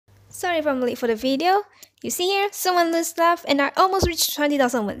Sorry if I'm late for the video. You see here, 7 wins left and I almost reached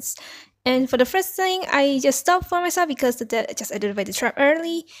 20,000 wins. And for the first thing, I just stopped for myself because the dead just activated the trap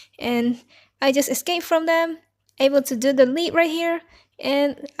early and I just escaped from them, able to do the lead right here,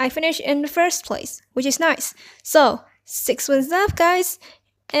 and I finished in the first place, which is nice. So, 6 wins left, guys,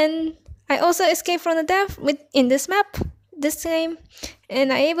 and I also escaped from the death in this map, this game,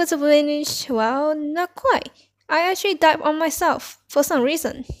 and I able to finish, well, not quite. I actually died on myself for some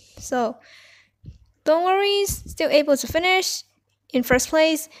reason. So, don't worry, still able to finish in first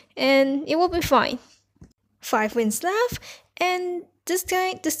place, and it will be fine. 5 wins left, and this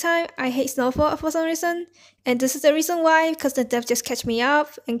time I hate snowfall for some reason, and this is the reason why, because the death just catch me up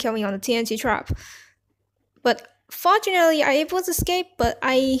and kill me on the TNT trap. But fortunately, I able to escape, but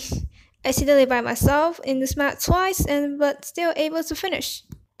I accidentally by myself in this map twice, but still able to finish.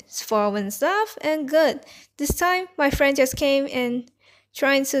 It's 4 wins left, and good. This time, my friend just came and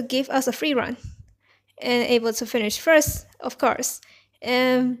trying to give us a free run, and able to finish first, of course.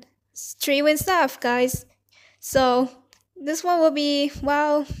 And 3 wins left, guys. So this one will be,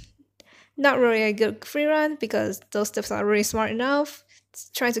 well, not really a good free run because those steps are really smart enough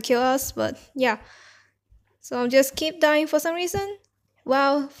trying to kill us, but yeah. So I'm just keep dying for some reason.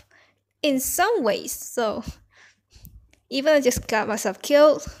 Well, in some ways, so even I just got myself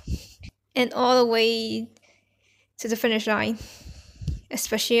killed and all the way to the finish line.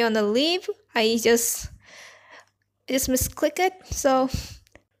 Especially on the leap, I just misclicked it, so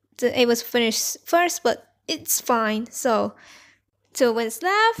able to finish first, but it's fine. So 2 wins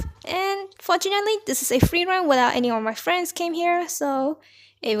left, and fortunately this is a free run without any of my friends came here, so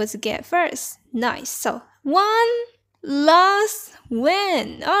able to get first. Nice. So 1 last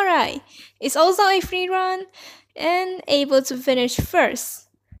win. Alright, it's also a free run and able to finish first.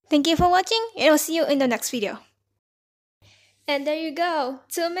 Thank you for watching, and I'll see you in the next video. And there you go,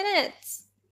 2 minutes.